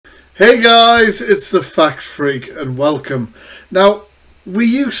Hey guys, it's the Fact Freak and welcome. Now, we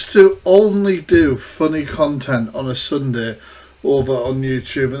used to only do funny content on a Sunday over on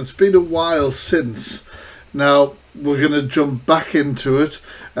YouTube, and it's been a while since. Now, we're going to jump back into it,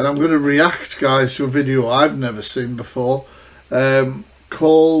 and I'm going to react, guys, to a video I've never seen before,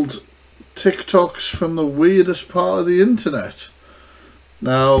 called TikToks from the weirdest part of the internet.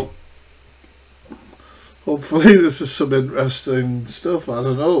 Now, hopefully this is some interesting stuff. I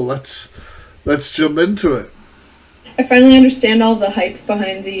don't know. Let's jump into it. I finally understand all the hype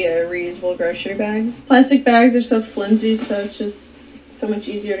behind the reusable grocery bags. Plastic bags are so flimsy, so it's just so much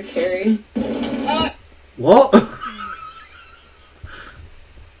easier to carry. What?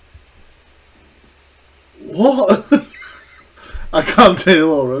 What? I can't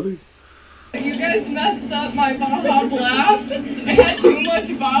tell already. You guys messed up my Baja Blast. I had too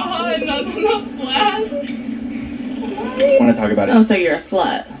much Baja and not enough Blast. I want to talk about it. Oh, so you're a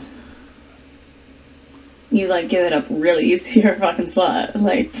slut. You like give it up really easy. You're a fucking slut.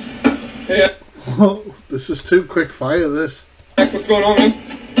 Like. Yeah. This is too quick fire, this. What's going on,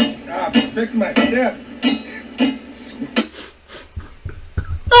 man? I'm fixing my step.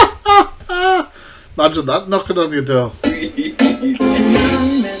 Imagine that knocking on your door.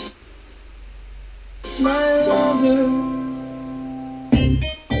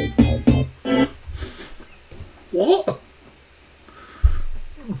 What?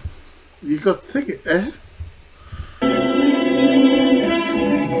 You got thinking, eh?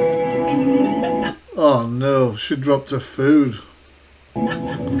 Oh no, she dropped her food.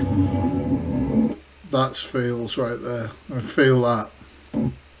 That's feels right there. I feel that.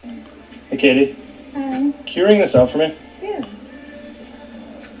 Hey Katie. Hi. Can you ring this up for me? Yeah.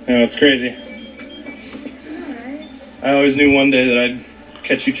 You know, it's crazy. Alright. I always knew one day that I'd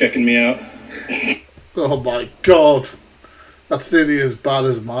catch you checking me out. Oh my god. That's nearly as bad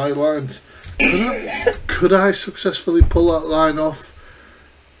as my lines. Could I successfully pull that line off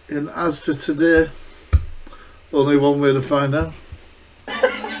in Asda today? Only one way to find out.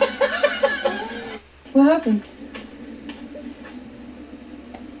 What happened?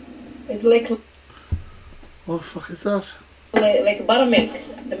 It's like What the fuck is that? buttermilk.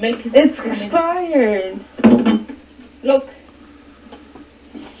 The milk is expired. Look.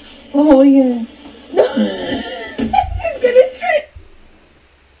 Oh yeah. It's gonna straight.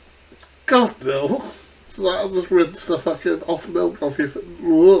 God no. I'll just rinse the fucking off milk off your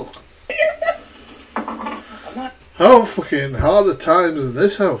look. How fucking hard are times in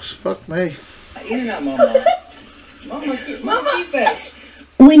this house? Fuck me.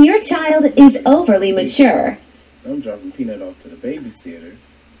 When your child is overly mature. I'm dropping Peanut off to the babysitter,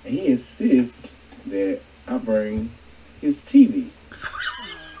 and he insists that I bring his TV.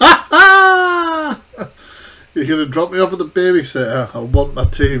 You're gonna drop me off at the babysitter? I want my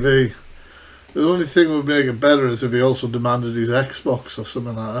TV. The only thing that would make it better is if he also demanded his Xbox or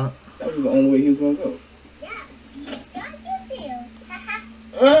something like that. That was the only way he was gonna go.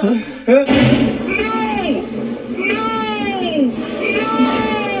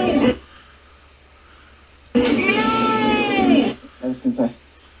 Ever since I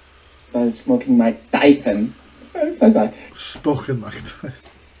started smoking my Dyson, Spoken like that.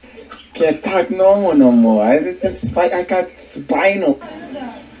 can't talk normal no more. It's just like I got spinal.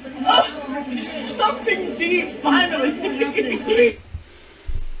 Something deep, finally.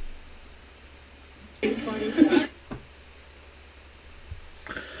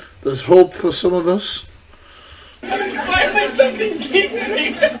 There's hope for some of us. Finally something deep in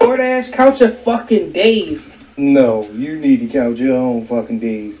me. Ass count your fucking days. No, you need to count your own fucking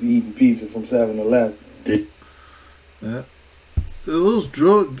days eating pizza from 7-Eleven. Yeah. Those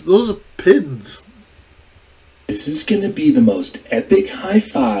are pins. This is gonna be the most epic high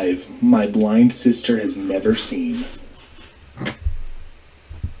five my blind sister has never seen.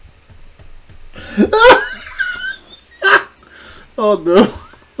 Oh no.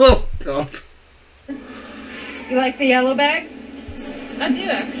 Oh god. You like the yellow bag? I do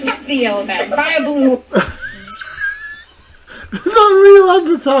actually. Fuck the yellow bag. Buy a blue. Is that a real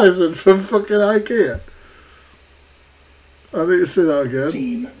advertisement from fucking IKEA? I need to see that again.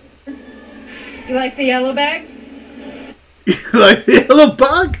 Scene. You like the yellow bag? You like the yellow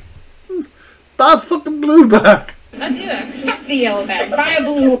bag? Bad fucking blue bag. I do actually. Fuck the yellow bag. Buy a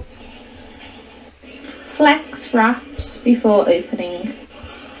blue. Flex wraps before opening.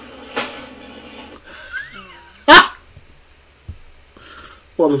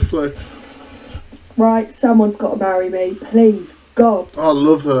 What a flex. Right, someone's got to marry me, please, God. Oh, I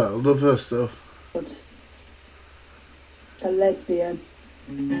love her. I love her stuff. A lesbian.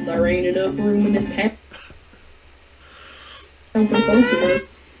 There ain't enough room in this town. For both of us.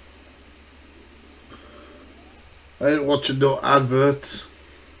 I ain't watching no adverts.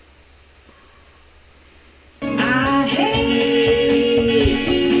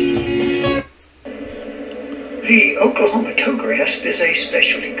 The Oklahoma toe grasp is a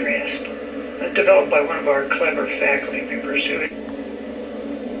specialty grasp developed by one of our clever faculty members who...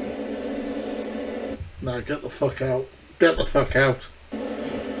 Nah, get the fuck out. Get the fuck out.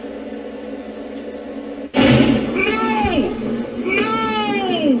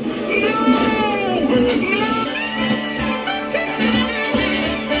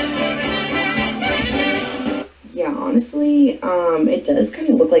 Yeah, honestly, it does kind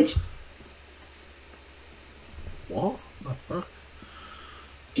of look like... What the fuck?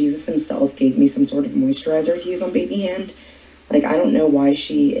 Jesus himself gave me some sort of moisturizer to use on baby hand. Like, I don't know why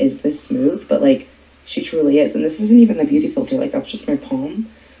she is this smooth, but, like, she truly is. And this isn't even the beauty filter. Like, that's just my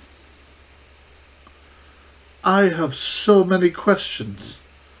palm. I have so many questions.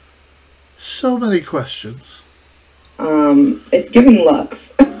 So many questions. It's giving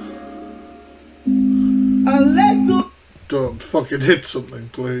Lux. Don't fucking hit something,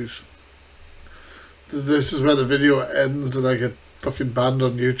 please. This is where the video ends and I get fucking banned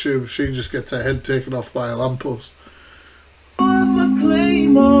on YouTube. She just gets her head taken off by a lamppost.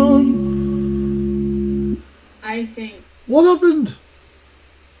 I think. What happened?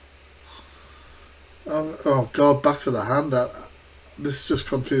 Oh god, back to the hand. This just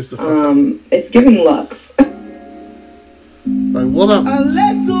confused the fuck out. It's giving Lux. Right, what happened?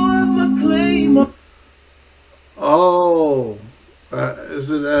 Oh, is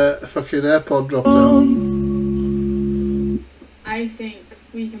it a fucking AirPod dropped out? I think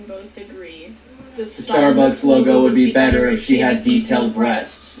we can both agree. The Starbucks logo would be better if she had detailed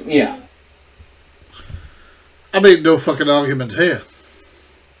breasts. Yeah. I mean, no fucking argument here.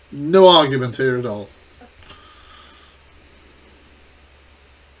 No argument here at all.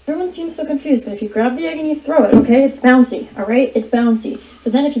 Everyone seems so confused, but if you grab the egg and you throw it, okay, it's bouncy, alright? It's bouncy.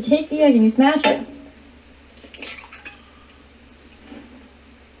 But then if you take the egg and you smash it...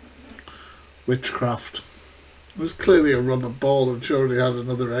 Witchcraft. It was clearly a rubber ball and she already had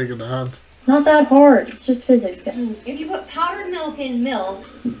another egg in her hand. It's not that hard, it's just physics, guys. If you put powdered milk in milk,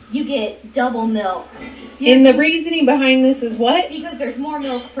 you get double milk. And the reasoning behind this is what? Because there's more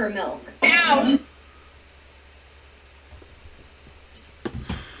milk per milk. Ow!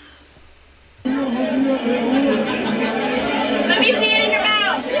 Let me see it in your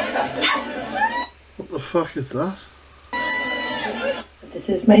mouth! What the fuck is that? This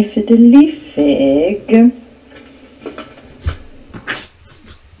is my fiddly fig.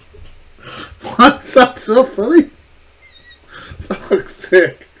 Why is that so funny? For fuck's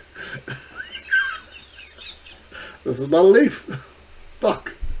sake. This is not a leaf.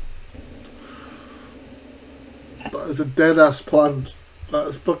 Fuck. That is a dead ass plant. That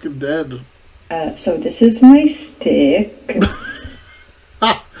is fucking dead. So this is my stick.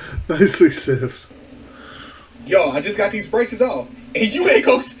 Ha! Nicely saved. Yo, I just got these braces off, and you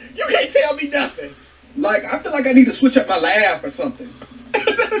can't tell me nothing. Like, I feel like I need to switch up my laugh or something.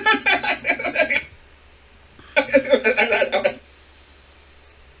 Like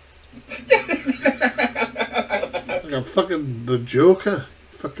I'm fucking the Joker.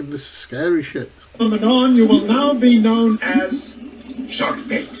 Fucking this is scary shit. From and on, you will now be known as Shark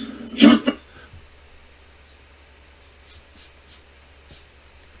Bait. Shark Bait.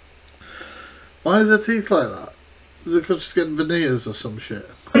 Why is her teeth like that? Is it because she's getting veneers or some shit?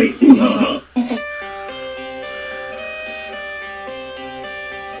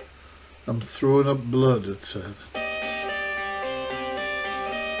 I'm throwing up blood, it said.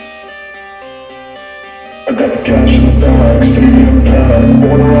 I got the cash in the bag, stadium pad.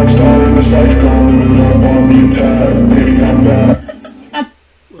 Born a rock star in this life, going on the attack. Baby, I'm back.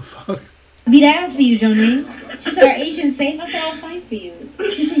 The fuck? Beat ass for you, Joni. She said, "Are Asians safe?" I said, "I'll fight for you."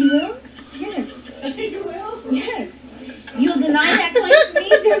 She said, "You will?" Yes. You will? Yes. You'll deny that claim for me,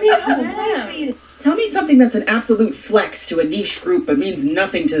 Joni? I will fight for you. Tell me something that's an absolute flex to a niche group but means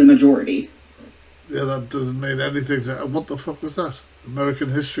nothing to the majority. Yeah, that doesn't mean anything to... What the fuck was that? American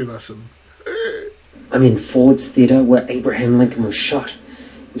history lesson. I'm in Ford's Theatre where Abraham Lincoln was shot.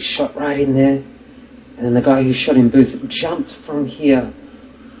 He was shot right in there. And then the guy who shot him Booth jumped from here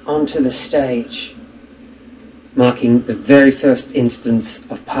onto the stage, marking the very first instance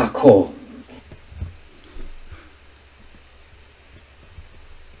of parkour.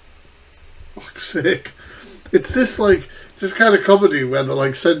 Fuck's sake. It's this kind of comedy where they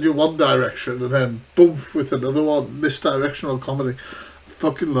like send you one direction and then boom with another one. Misdirectional comedy. I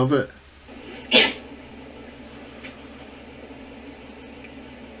fucking love it.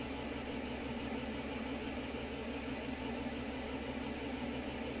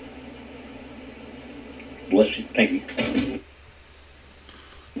 Bless you. Thank you.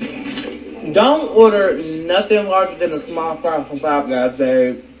 Don't order nothing larger than a small fry from Five Guys,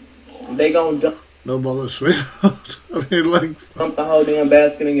 babe. They gonna dump No bother, sweetheart. I mean, like... the whole damn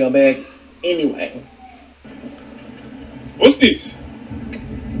basket in your bag anyway. What's this?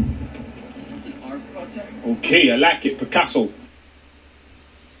 Okay, I like it. Picasso.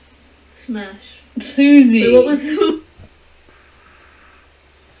 Smash. Susie. Wait, what was the...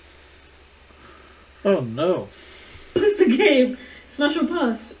 Oh, no. What was the game? Smash or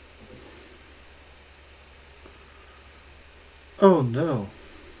pass? Oh, no.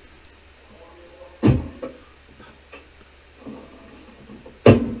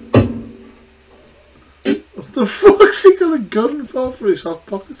 What the fuck's he got a gun for his hot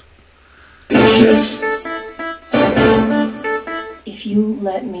pocket? If you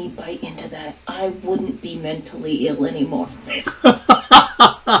let me bite into that, I wouldn't be mentally ill anymore.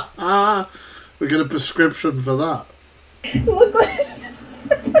 We get a prescription for that. Look what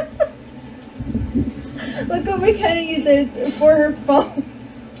look what McKenna uses for her phone.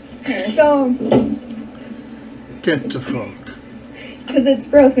 Phone. Get the fuck. Because it's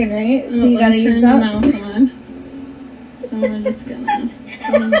broken, right? So you gotta use turn that. the mouse on. So I'm just gonna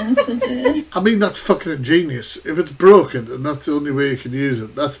send messages. I mean, that's fucking ingenious. If it's broken and that's the only way you can use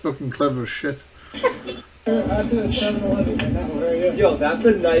it, that's fucking clever as shit. Yo, that's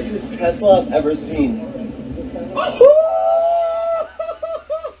the nicest Tesla I've ever seen.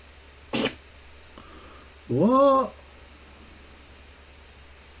 What?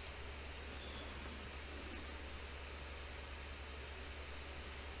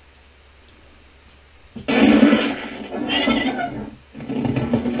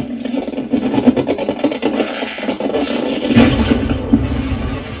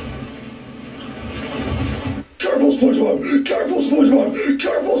 Careful, SpongeBob! Careful, SpongeBob!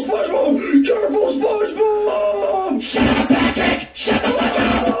 Careful, SpongeBob! Careful, SpongeBob! Shut up, Patrick! Shut the fuck up!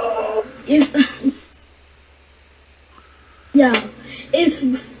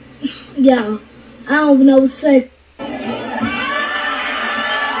 Yeah, I don't know what to say.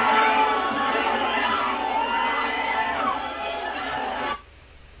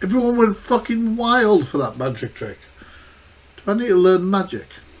 Everyone went fucking wild for that magic trick. Do I need to learn magic?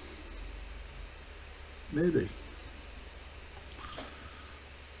 Maybe.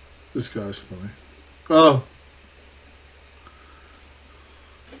 This guy's funny. Oh.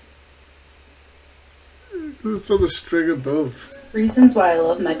 It's on the string above. Reasons why I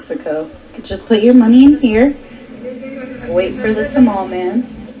love Mexico. You could just put your money in here, wait for the tamal man,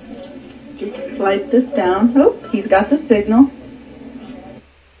 just swipe this down. Oh, he's got the signal.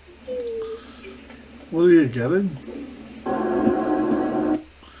 What are you getting? I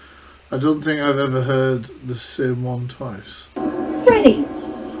don't think I've ever heard the same one twice. Freddy,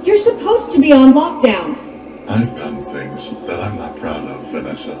 you're supposed to be on lockdown. I've done things that I'm not proud of,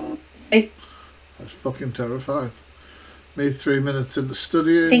 Vanessa. That's fucking terrifying. Me 3 minutes into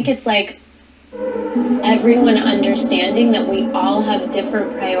studying. I think it's like everyone understanding that we all have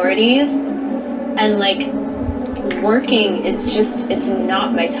different priorities, and like working is just, it's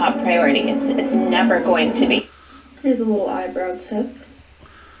not my top priority. It's never going to be. Here's a little eyebrow tip.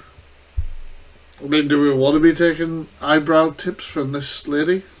 I mean, do we want to be taking eyebrow tips from this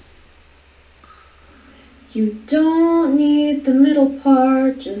lady? You don't need the middle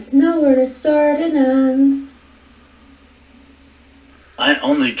part, just know where to start and end. I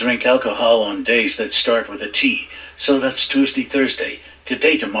only drink alcohol on days that start with a T, so that's Tuesday, Thursday,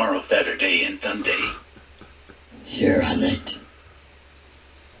 today, tomorrow, Saturday, and Sunday. You're on it.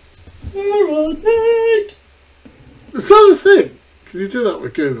 You're on it. Is that a thing? Can you do that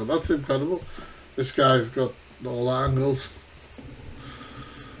with Google? That's incredible. This guy's got all angles.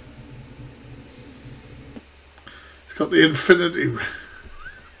 He's got the infinity.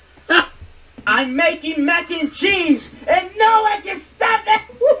 I'm making mac and cheese, and no one can stop it!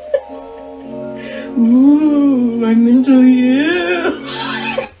 Ooh, I'm into you.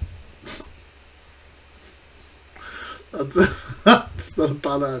 That's not a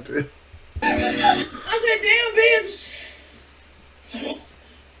bad idea. I said, damn, bitch!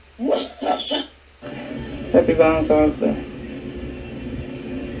 Happy Valentine's Day.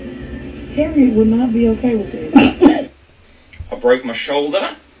 Harriet would not be okay with this. I broke my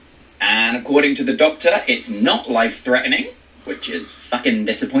shoulder, and according to the doctor, it's not life-threatening, which is fucking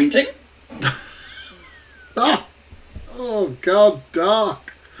disappointing. Oh god,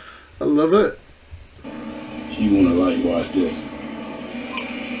 dark. I love it. She wanna like watch this.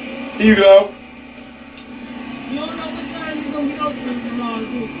 Here you go. You don't know what time you're gonna be open tomorrow, do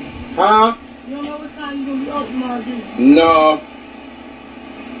you? Huh? You don't know what time you're gonna be open tomorrow, do you? No.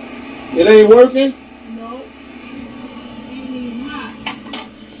 It ain't working? No.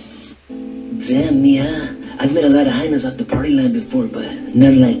 Damn, Mia. I've met a lot of hyenas at the party line before, but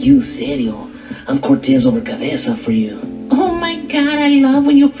not like you, serio. I'm Cortez over cabeza for you. Oh my god, I love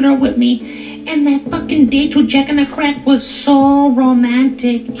when you flirt with me. And that fucking date with Jack and the Crack was so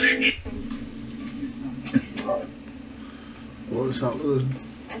romantic. What is happening?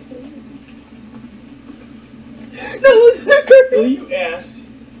 No, you ass.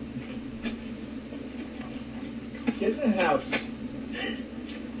 Get in the house.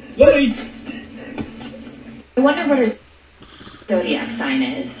 Lily! I wonder what her zodiac sign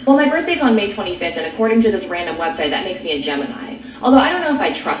is. Well, my birthday's on May 25th, and according to this random website, that makes me a Gemini. Although I don't know if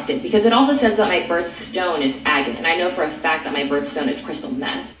I trust it, because it also says that my birthstone is agate, and I know for a fact that my birthstone is crystal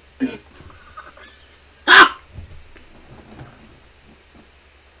meth.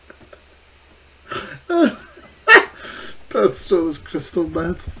 Birthstone is crystal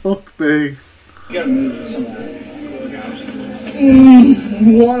meth. Fuck me. You gotta move some of that.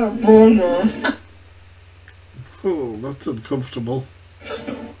 What a burger. Oh, that's uncomfortable.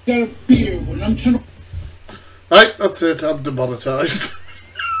 Got a beer when I'm trying to... Right, that's it. I'm demonetized.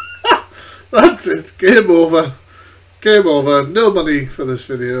 That's it. Game over. Game over. No money for this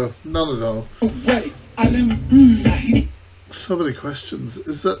video. None at all. Right. I didn't... So many questions.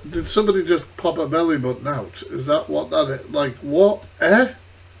 Is that... Did somebody just pop a belly button out? Is that what that is? Like, what? Eh?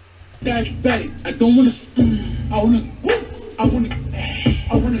 Dad, Betty, I don't want to... I want to... Fuck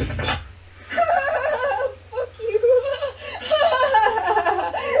you.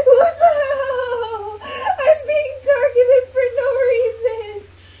 What the hell? I'm being targeted for no reason.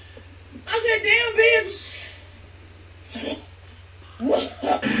 I said, damn, bitch. What?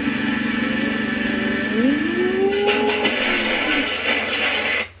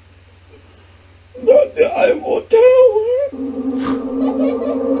 Not the Eiffel Tower.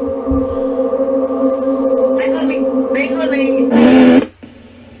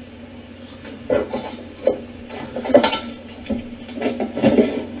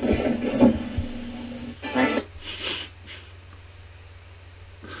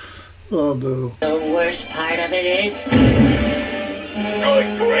 Oh no. The worst part of it is...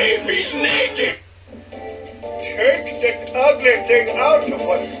 Good grief, he's naked. Take that ugly thing out of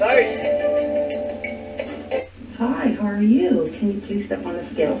my sight. Hi, how are you? Can you please step on the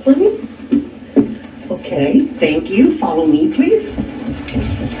scale for me? Okay, thank you. Follow me, please.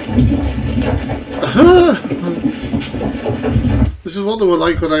 This is what they were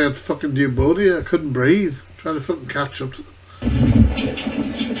like when I had fucking pneumonia. I couldn't breathe. Trying to fucking catch up to them.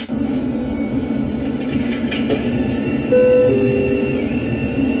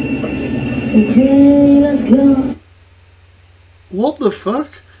 Okay, let's go. What the fuck?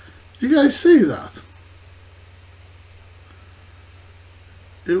 Did you guys see that?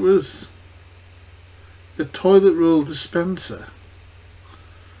 It was a toilet roll dispenser.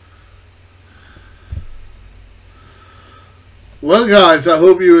 Well guys, I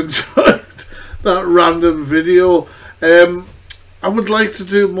hope you enjoyed that random video. I would like to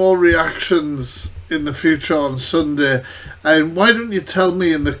do more reactions in the future on Sunday, and why don't you tell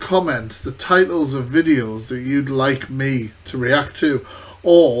me in the comments the titles of videos that you'd like me to react to,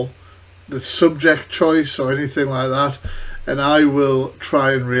 or the subject choice or anything like that, and I will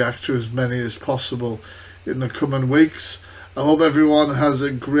try and react to as many as possible in the coming weeks. I hope everyone has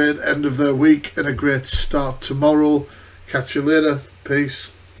a great end of their week and a great start tomorrow. Catch you later.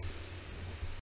 Peace.